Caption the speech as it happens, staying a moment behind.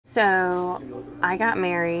So I got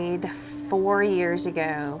married 4 years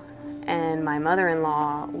ago, and my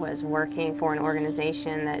mother-in-law was working for an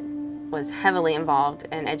organization that was heavily involved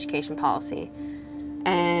in education policy.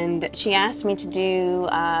 And she asked me to do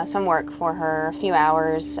some work for her, a few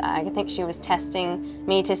hours. I think she was testing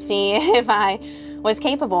me to see if I was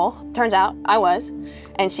capable. Turns out I was.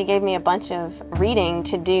 And she gave me a bunch of reading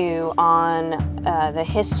to do on the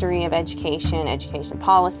history of education, education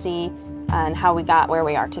policy, and how we got where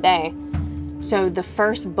we are today. So the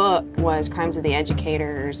first book was Crimes of the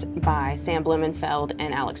Educators by Sam Blumenfeld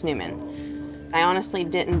and Alex Newman. I honestly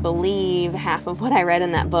didn't believe half of what I read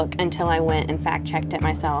in that book until I went and fact-checked it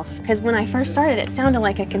myself. Because when I first started, it sounded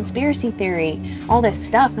like a conspiracy theory, all this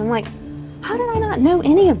stuff, and I'm like, how did I not know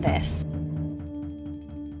any of this?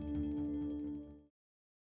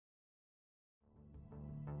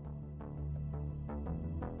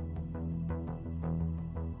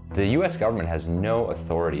 The U.S. government has no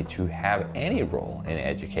authority to have any role in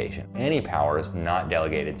education. Any power is not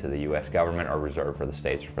delegated to the U.S. government or reserved for the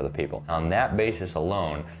states or for the people. On that basis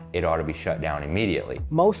alone, it ought to be shut down immediately.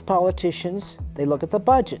 Most politicians, they look at the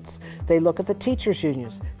budgets, they look at the teachers'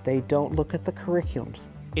 unions, they don't look at the curriculums.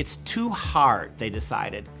 It's too hard, they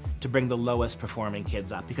decided, to bring the lowest performing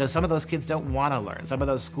kids up because some of those kids don't want to learn. Some of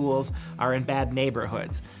those schools are in bad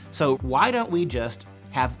neighborhoods. So why don't we just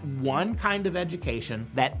have one kind of education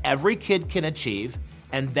that every kid can achieve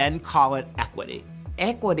and then call it equity?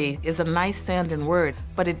 Equity is a nice sounding word,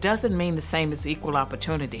 but it doesn't mean the same as equal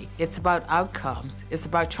opportunity. It's about outcomes. It's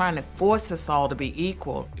about trying to force us all to be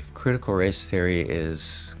equal. If critical race theory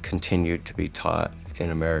is continued to be taught in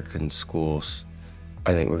American schools,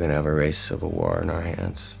 I think we're going to have a race civil war in our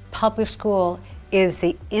hands. Public school is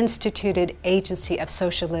the instituted agency of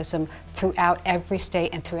socialism throughout every state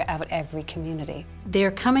and throughout every community.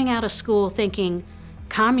 They're coming out of school thinking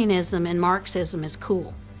communism and Marxism is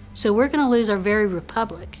cool. So we're going to lose our very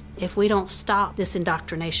republic if we don't stop this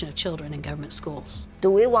indoctrination of children in government schools.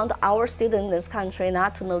 Do we want our students in this country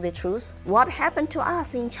not to know the truth? What happened to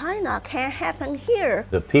us in China can't happen here.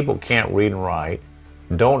 The people can't read and write,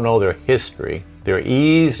 don't know their history. They're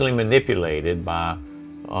easily manipulated by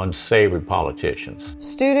unsavory politicians.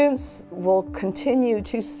 Students will continue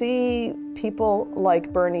to see people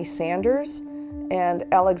like Bernie Sanders and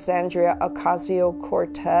Alexandria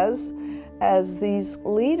Ocasio-Cortez as these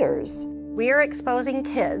leaders. We are exposing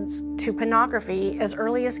kids to pornography as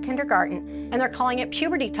early as kindergarten, and they're calling it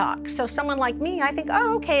puberty talk. So someone like me, I think,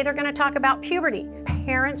 oh, okay, they're gonna talk about puberty.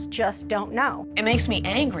 Parents just don't know. It makes me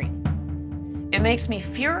angry. It makes me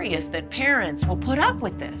furious that parents will put up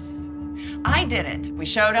with this. I did it. We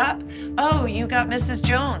showed up. Oh, you got Mrs.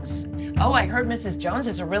 Jones. Oh, I heard Mrs. Jones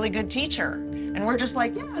is a really good teacher. And we're just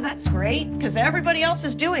like, yeah, that's great, because everybody else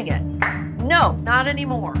is doing it. No, not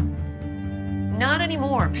anymore. Not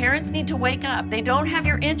anymore. Parents need to wake up. They don't have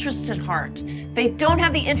your interests at heart. They don't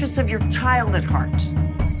have the interests of your child at heart.